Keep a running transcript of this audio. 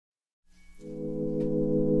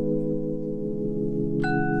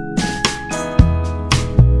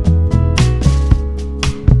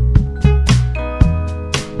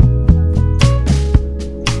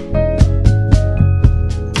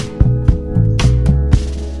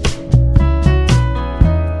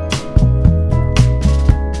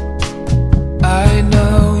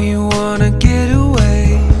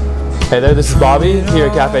there, this is Bobby here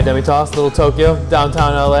at Cafe Demitasse, Little Tokyo,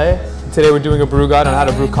 downtown LA. Today we're doing a brew guide on how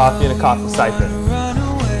to brew coffee in a coffee siphon.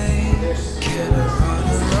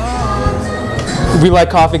 We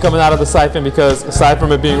like coffee coming out of the siphon because aside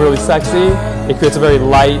from it being really sexy, it creates a very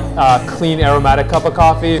light, clean, aromatic cup of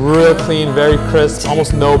coffee. Real clean, very crisp,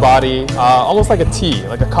 almost no body, almost like a tea,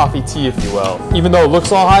 like a coffee tea if you will. Even though it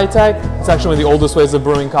looks all high tech, it's actually one of the oldest ways of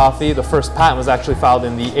brewing coffee. The first patent was actually filed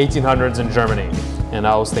in the 1800s in Germany, and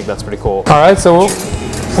I always think that's pretty cool. All right, so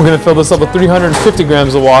we're gonna fill this up with 350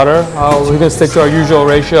 grams of water. We're gonna stick to our usual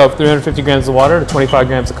ratio of 350 grams of water to 25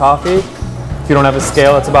 grams of coffee. If you don't have a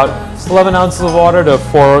scale, it's about 11 ounces of water to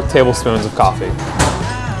 4 tablespoons of coffee.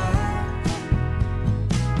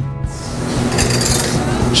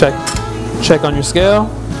 Check on your scale.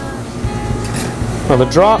 Another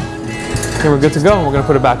drop. And we're good to go, and we're gonna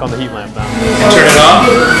put it back on the heat lamp now. Turn it on,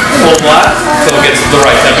 full blast, until it gets to the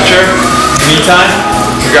right temperature. In the meantime,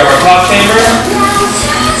 we grab our cloth chamber,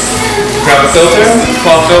 grab a filter,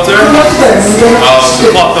 cloth filter. The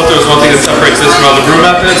cloth filter is one thing that separates this from other brew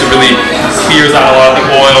methods. It really clears out a lot of the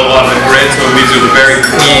oil, a lot of the grit, so it leaves you with a very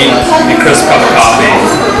clean and crisp cup of coffee.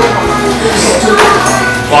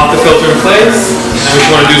 Lock the filter in place, and what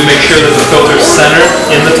you want to do is make sure that the filter is centered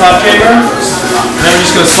in the top chamber. And then we're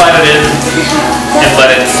just going to slide it in and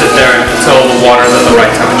let it sit there until the water is at the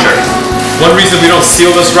right temperature. One reason we don't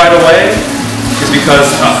seal this right away is because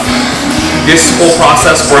this whole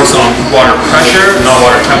process works on water pressure, not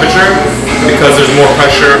water temperature. Because there's more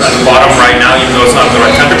pressure at the bottom right now, even though it's not at the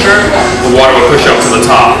right temperature, the water will push up to the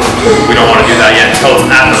top. We don't want to do that yet until it's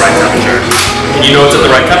at the right temperature. And you know it's at the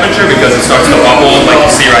right temperature because it starts to bubble like you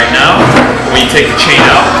see right now. When you take the chain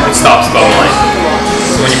out, it stops bubbling.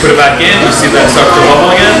 So when you put it back in, you see that it starts to bubble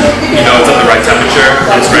again, you know it's at the right temperature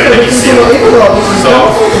and it's ready to be sealed. So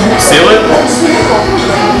you seal it,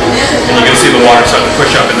 and you're going to see the water start to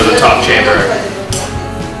push up into the top chamber.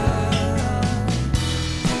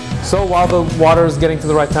 So while the water is getting to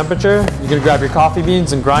the right temperature, you're gonna grab your coffee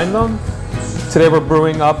beans and grind them. Today we're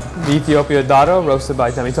brewing up the Ethiopia Dado, roasted by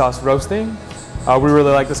Demitasse Roasting. We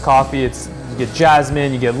really like this coffee. You get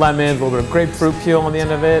jasmine, you get lemon, a little bit of grapefruit peel on the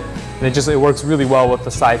end of it, and it works really well with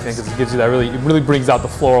the siphon because it gives you that it really brings out the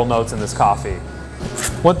floral notes in this coffee.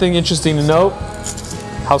 One thing interesting to note,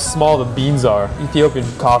 how small the beans are. Ethiopian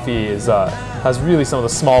coffee has really some of the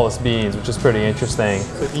smallest beans, which is pretty interesting.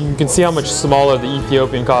 So you can see how much smaller the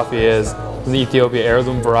Ethiopian coffee is from the Ethiopia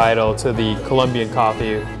heirloom varietal to the Colombian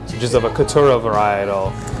coffee, which is of a Caturra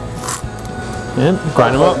varietal. And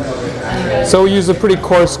grind them up. So we use a pretty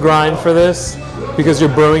coarse grind for this because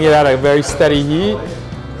you're brewing it at a very steady heat.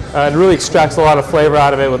 It really extracts a lot of flavor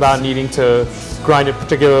out of it without needing to grind it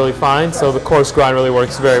particularly fine. So the coarse grind really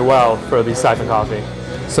works very well for the siphon coffee.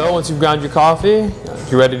 So once you've ground your coffee,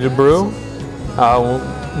 you're ready to brew.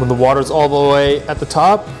 When the water's all the way at the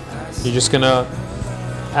top, you're just gonna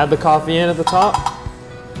add the coffee in at the top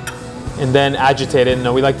and then agitate it.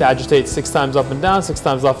 Now we like to agitate 6 times up and down, 6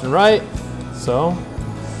 times left and right. So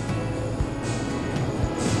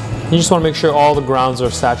you just want to make sure all the grounds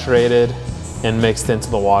are saturated and mixed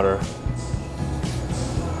into the water.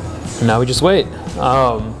 And now we just wait.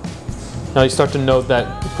 Now you start to note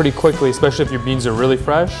that pretty quickly, especially if your beans are really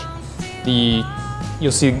fresh,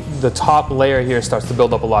 you'll see the top layer here starts to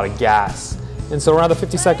build up a lot of gas. And so around the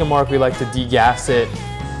 50-second mark, we like to degas it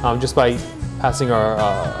just by passing our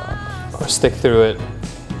stick through it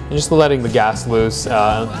and just letting the gas loose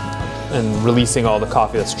and releasing all the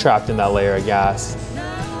coffee that's trapped in that layer of gas.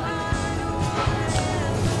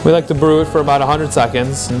 We like to brew it for about 100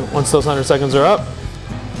 seconds. And once those 100 seconds are up,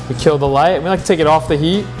 we kill the light. We like to take it off the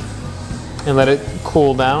heat and let it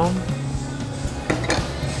cool down.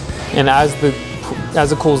 And as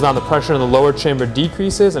it cools down, the pressure in the lower chamber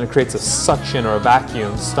decreases and it creates a suction or a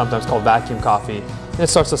vacuum, sometimes called vacuum coffee, and it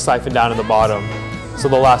starts to siphon down in the bottom. So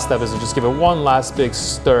the last step is to just give it one last big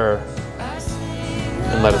stir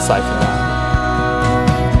and let it siphon down.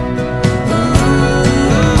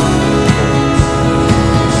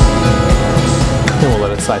 And we'll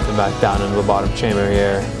let it siphon back down into the bottom chamber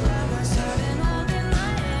here.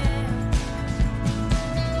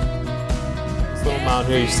 This little mound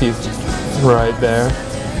here you see right there.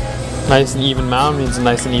 Nice and even mound means a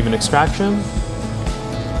nice and even extraction.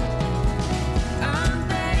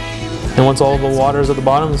 And once all the water is at the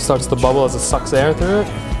bottom, it starts to bubble as it sucks air through it,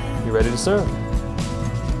 you're ready to serve.